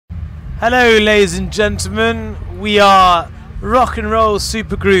Hello, ladies and gentlemen. We are rock and roll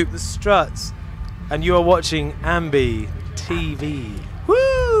supergroup, the Struts, and you are watching AMBY TV. Woo!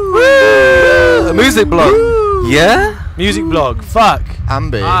 Woo! A music blog. Woo! Yeah? Music blog. Fuck.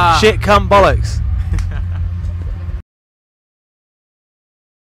 AMBY. Shit, cunt, bollocks.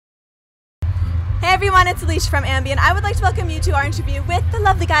 Hey everyone, it's Alicia from AMBY, and I would like to welcome you to our interview with the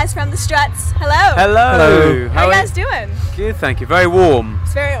lovely guys from the Struts. Hello. Hello. How are you guys doing? Good, thank you. Very warm.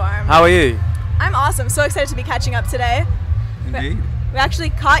 It's very warm. How are you? I'm awesome. So excited to be catching up today. Indeed. We actually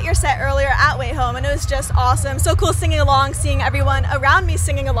caught your set earlier at WayHome, and it was just awesome. So cool singing along, seeing everyone around me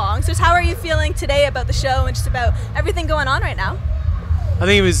singing along. So just how are you feeling today about the show and just about everything going on right now? I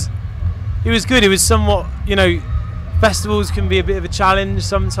think it was good. It was somewhat, you know, festivals can be a bit of a challenge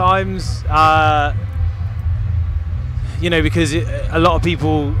sometimes, you know, because a lot of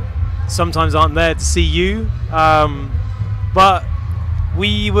people sometimes aren't there to see you, but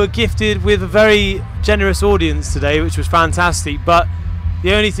we were gifted with a very generous audience today, which was fantastic. But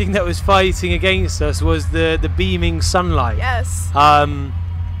the only thing that was fighting against us was the beaming sunlight. Yes.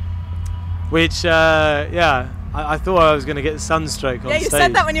 Which yeah, I thought I was going to get sunstroke on stage. Yeah, you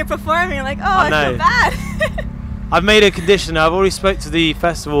said that when you're performing. You're like, oh, I feel bad. I've made a condition. I've already spoke to the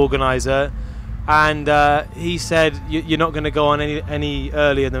festival organizer, and he said you're not going to go on any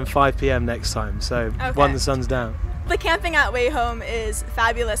earlier than 5 p.m. next time. So when the sun's down. The camping at WayHome is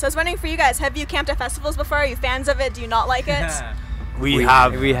fabulous. I was wondering for you guys, have you camped at festivals before? Are you fans of it? Do you not like it? We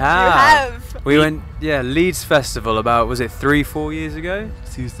have. We have. We went, Leeds Festival about, was it 3-4 years ago?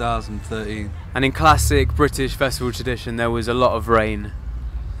 2013. And in classic British festival tradition, there was a lot of rain.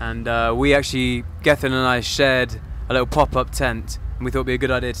 And we actually, Gethin and I shared a little pop-up tent, and we thought it'd be a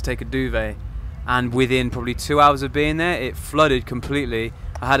good idea to take a duvet. And within probably 2 hours of being there, it flooded completely.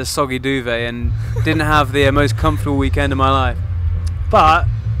 I had a soggy duvet and didn't have the most comfortable weekend of my life. But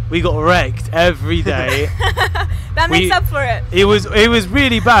we got wrecked every day. That makes up for it. It was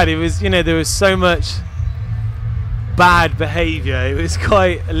really bad. It was, you know, there was so much bad behaviour. It was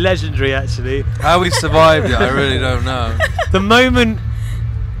quite legendary, actually. How we survived it, I really don't know.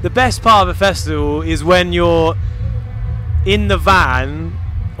 The best part of a festival is when you're in the van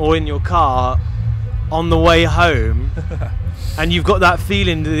or in your car on the way home, and you've got that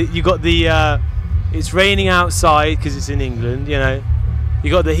feeling that you got the it's raining outside because it's in England, you know.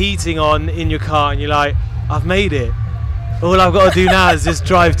 You got the heating on in your car, and you're like, I've made it. All I've got to do now is just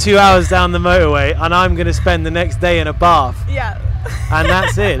drive 2 hours down the motorway, and I'm going to spend the next day in a bath. Yeah. And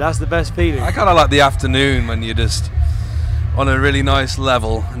that's it. That's the best feeling. I kind of like the afternoon when you're just on a really nice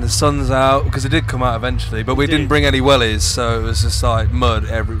level and the sun's out, because it did come out eventually, but we didn't bring any wellies, so it was just like mud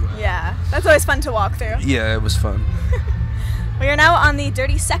everywhere. Yeah, that's always fun to walk through. Yeah, it was fun. We are now on the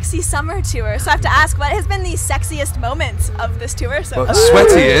Dirty Sexy Summer Tour, so I have to ask, what has been the sexiest moments of this tour so far?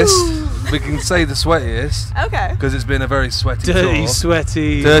 Sweatiest, we can say the sweatiest. Okay. Because it's been a very sweaty tour. Dirty,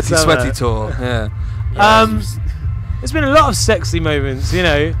 sweaty tour, yeah. There's been a lot of sexy moments, you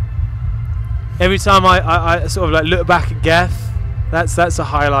know. Every time I sort of like look back at Geff, that's a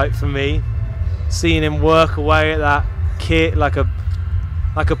highlight for me. Seeing him work away at that kit like a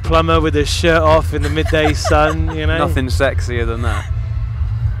plumber with his shirt off in the midday sun, you know. Nothing sexier than that.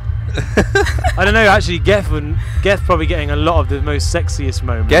 I don't know, actually Geff probably getting a lot of the most sexiest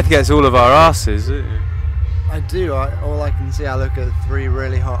moments. Geff gets all of our asses. I do. All I can see, I look at 3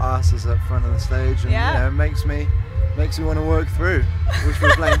 really hot asses up front of the stage, and you know, it makes me want to work through. Wish we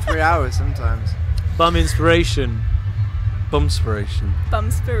were playing 3 hours sometimes. Bum inspiration. Bumspiration.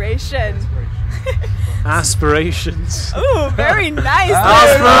 Bumspiration. Aspirations. Ooh, very nice.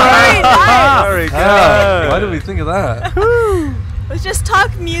 Very nice. Very good. Why did we think of that? Let's just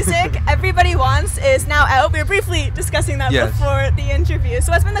talk music. Everybody Wants is now out. We were briefly discussing that before the interview.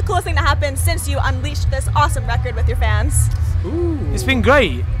 So what's been the coolest thing to happen since you unleashed this awesome record with your fans? Ooh. It's been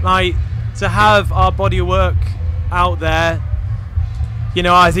great. Like, to have our body of work out there. You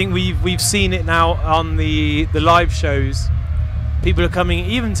know, I think we've seen it now on the live shows. People are coming,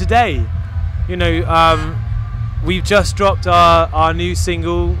 even today. You know, we've just dropped our new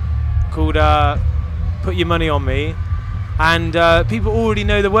single called Put Your Money On Me, and people already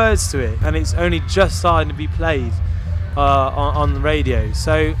know the words to it, and it's only just starting to be played on the radio.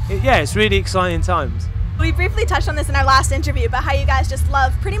 So it's really exciting times. We briefly touched on this in our last interview about how you guys just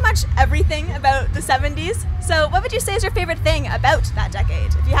love pretty much everything about the 70s. So what would you say is your favorite thing about that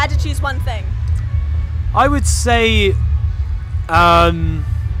decade, if you had to choose one thing? I would say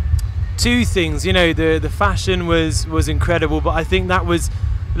 2 things. You know, the fashion was incredible, but I think that was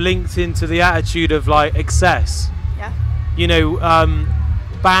linked into the attitude of like excess. Yeah. You know,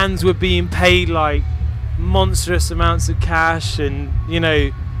 bands were being paid like monstrous amounts of cash, and you know,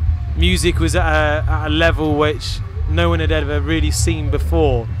 music was at a level which no one had ever really seen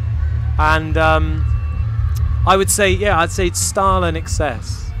before, and I would say, I'd say it's style and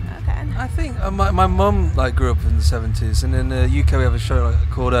excess. Okay. I think my mum like grew up in the 70s, and in the UK we have a show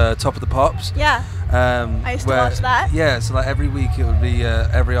called Top of the Pops. Yeah. I used to watch that. Yeah, so like every week it would be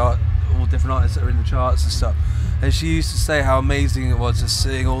all different artists that are in the charts and stuff. And she used to say how amazing it was to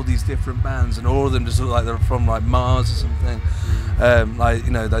seeing all these different bands, and all of them just look like they're from like Mars or something. Like,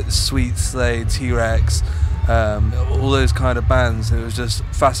 you know, like Sweet Slade, T-Rex, all those kind of bands. It was just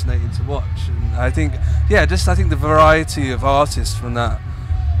fascinating to watch. And I think, I think the variety of artists from that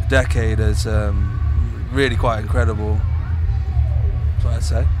decade is really quite incredible. That's what I'd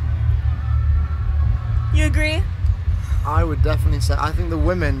say. You agree? I would definitely say, I think the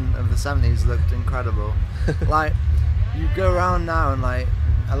women of the 70s looked incredible. Like, you go around now and like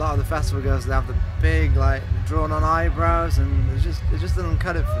a lot of the festival girls, they have the big like drawn on eyebrows, and it just doesn't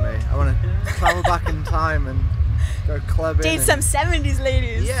cut it for me. I want to travel back in time and go clubbing. Date some 70s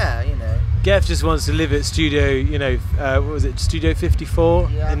ladies. Yeah, you know. Geff just wants to live at Studio, what was it, Studio 54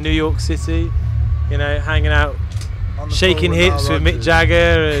 in New York City, hanging out, shaking hips with Mick Jagger,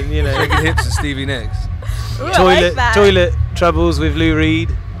 and shaking hips with Stevie Nicks. Ooh, toilet troubles with Lou Reed.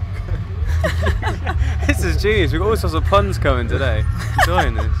 This is genius. We've got all sorts of puns coming today.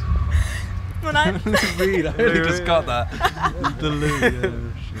 Enjoying this. Well, not Reed, I really just got that. The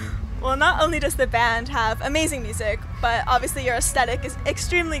Lou, Well, not only does the band have amazing music, but obviously your aesthetic is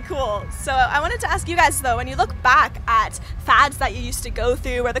extremely cool. So I wanted to ask you guys, though, when you look back at fads that you used to go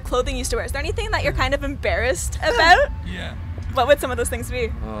through, or the clothing you used to wear, is there anything that you're kind of embarrassed about? Yeah. What would some of those things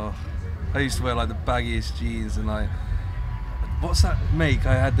be? Oh, I used to wear like the baggiest jeans and like, what's that make?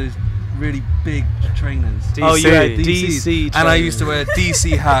 I had those really big trainers. DC. Oh yeah, DC trainers. And I used to wear a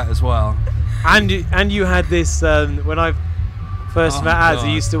DC hat as well. And you had this when I first met Az,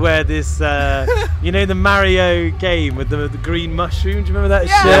 he used to wear this the Mario game with the green mushroom. Do you remember that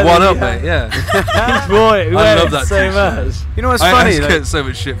shirt? Yeah, one up, mate. Yeah. Boy, I love that so much. You know what's funny? I get so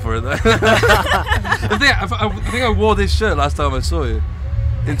much shit for it though. I think I wore this shirt last time I saw you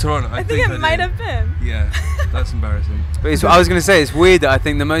in Toronto. I think it might have been. Yeah, that's embarrassing. But I was going to say, it's weird that I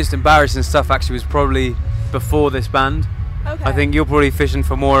think the most embarrassing stuff actually was probably before this band. Okay. I think you're probably fishing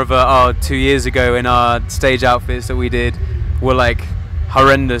for more of 2 years ago in our stage outfits that we did were like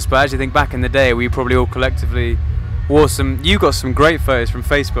horrendous, but I actually think back in the day we probably all collectively wore you got some great photos from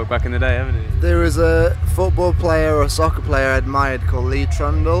Facebook back in the day, haven't you? There was a football player or a soccer player I admired called Lee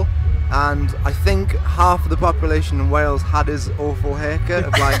Trundle, and I think half of the population in Wales had his awful haircut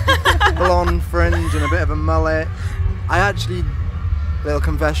of like blonde fringe and a bit of a mullet. I actually, little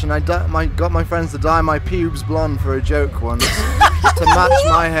confession, I got my friends to dye my pubes blonde for a joke once to match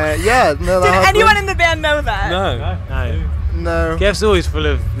my hair. Yeah, no. Did anyone in the band know that? No. Geff's always full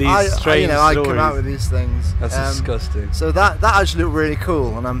of these strange I stories. come out with these things. That's disgusting. So that actually looked really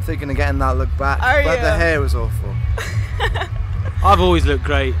cool, and I'm thinking of getting that look back. But the hair was awful. I've always looked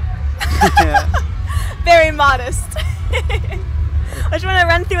great. Very modest. I just want to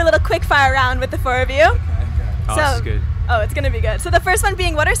run through a little quick fire round with the four of you. Oh, this is good. Oh, it's going to be good. So the first one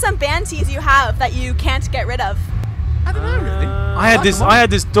being, what are some band tees you have that you can't get rid of? I don't know, really. I had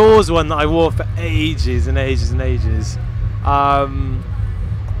this Doors one that I wore for ages and ages and ages. I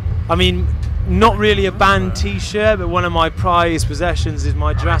mean, not really a band t-shirt, but one of my prized possessions is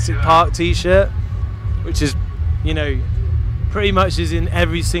my Jurassic Park t-shirt, which is, pretty much is in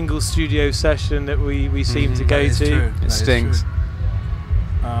every single studio session that we seem to go to. True. It stings.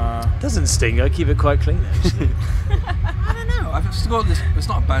 Doesn't sting. I keep it quite clean, actually. I don't know. I've just got this. It's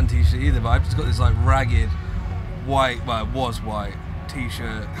not a band t-shirt either, but I've just got this like ragged white. Well, it was white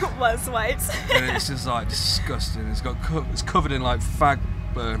t-shirt. Was white. And it's just like disgusting. It's covered in like fag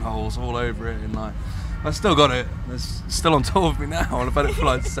burn holes all over it, and like I still got it. It's still on top of me now, and I've had it for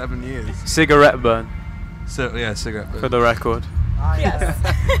like 7 years. Cigarette burn. So yeah, cigarette burn. For the record. Yes.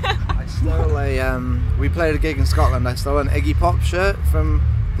 I stole we played a gig in Scotland. I stole an Iggy Pop shirt from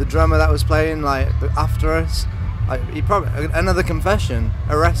the drummer that was playing like after us. He probably, another confession,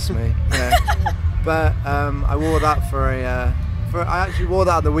 arrests me. But I wore that I actually wore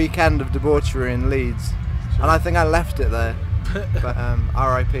that at the weekend of debauchery in Leeds, and I think I left it there. But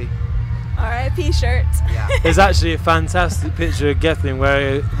R.I.P. R.I.P. shirt. Yeah. There's actually a fantastic picture of Gethin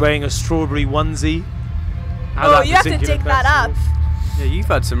wearing a strawberry onesie. You have to dig that up. Yeah, you've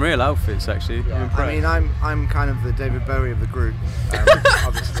had some real outfits actually. Yeah. I'm I mean, I'm kind of the David Bowie of the group,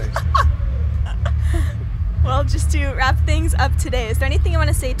 obviously. Well, just to wrap things up today, is there anything you want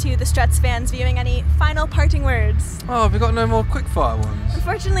to say to the Struts fans viewing? Any final parting words? Oh, have we got no more quickfire ones?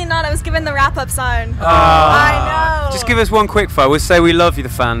 Unfortunately not. I was given the wrap-up sign. Ah. I know. Just give us one quick fire. We'll say we love you, the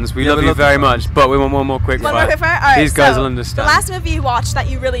fans. We Yeah, love we you love very the much, but we want one more quick One fire. more quick fire? All right, These guys so will understand. The last movie you watched that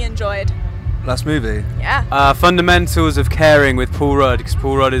you really enjoyed? Last movie? Yeah. Fundamentals of Caring with Paul Rudd, because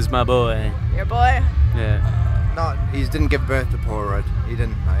Paul Rudd is my boy. Your boy. Yeah. He didn't give birth to Paul Rudd. He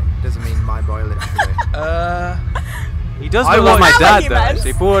didn't. Like, doesn't mean my boy literally. He does I look like my watched- dad, He though. meant.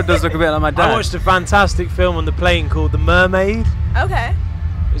 Actually, Paul Rudd does look a bit like my dad. I watched a fantastic film on the plane called The Mermaid, Okay.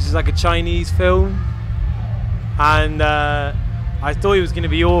 which is like a Chinese film, and I thought it was going to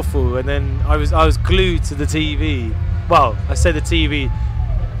be awful, and then I was glued to the TV. Well, I said the TV,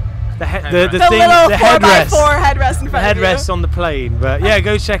 the The thing, little the 4x4 headrest in the front of headrest you. on the plane. But yeah,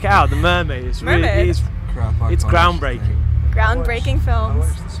 go check it out. The Mermaid. It's really, Mermaid. it's Crap, groundbreaking. Groundbreaking I films.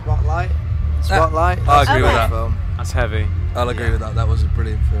 watched the Spotlight. Spotlight. I agree with a good that. Film. That's heavy. I'll agree with that. That was a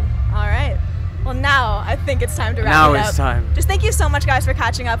brilliant film. All right. Well, now I think it's time to wrap Now it up. it's time. Just thank you so much, guys, for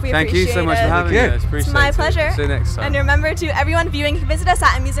catching up. We Thank appreciate you so much it. for having Thank you. us. Appreciate It's my it. pleasure. See you next time. And remember, to everyone viewing, you can visit us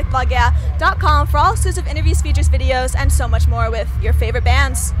at musicblogya.com for all exclusive interviews, features, videos, and so much more with your favorite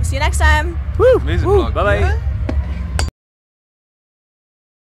bands. See you next time. Music Woo. blog. Bye-bye. Yeah.